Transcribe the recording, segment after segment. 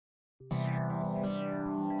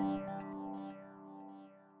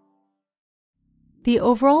The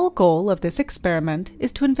overall goal of this experiment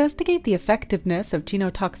is to investigate the effectiveness of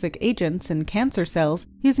genotoxic agents in cancer cells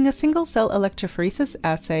using a single-cell electrophoresis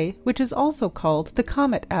assay, which is also called the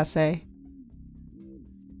Comet Assay.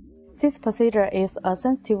 This procedure is a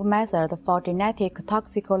sensitive method for genetic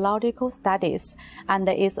toxicological studies and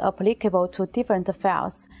is applicable to different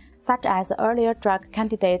fields, such as earlier drug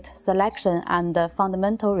candidate selection and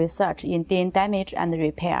fundamental research in DNA damage and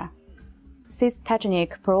repair. This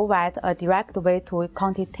technique provides a direct way to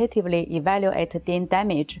quantitatively evaluate DNA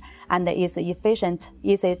damage and is efficient,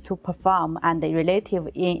 easy to perform, and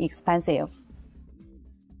relatively inexpensive.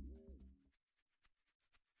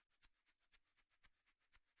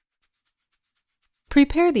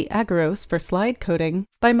 Prepare the agarose for slide coating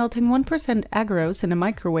by melting 1% agarose in a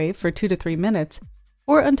microwave for 2 to 3 minutes,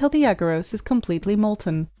 or until the agarose is completely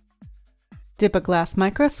molten. Dip a glass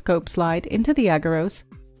microscope slide into the agarose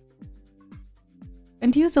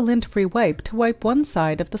and use a lint-free wipe to wipe one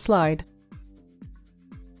side of the slide.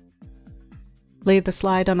 Lay the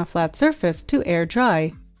slide on a flat surface to air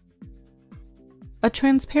dry. A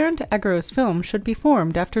transparent agarose film should be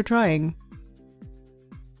formed after drying.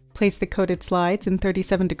 Place the coated slides in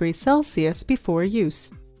 37 degrees Celsius before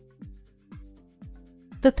use.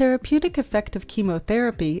 The therapeutic effect of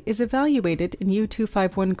chemotherapy is evaluated in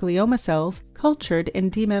U251 glioma cells cultured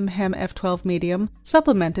in DMEM-HAM-F12 medium,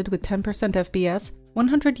 supplemented with 10% FBS,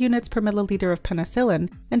 100 units per milliliter of penicillin,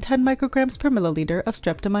 and 10 micrograms per milliliter of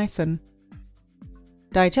streptomycin.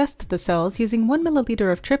 Digest the cells using 1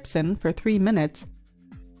 milliliter of trypsin for 3 minutes,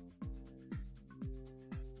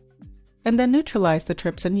 and then neutralize the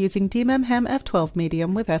trypsin using DMEM-HAM-F12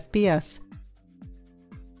 medium with FBS.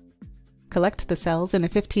 Collect the cells in a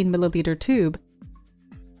 15 milliliter tube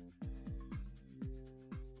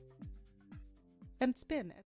and spin.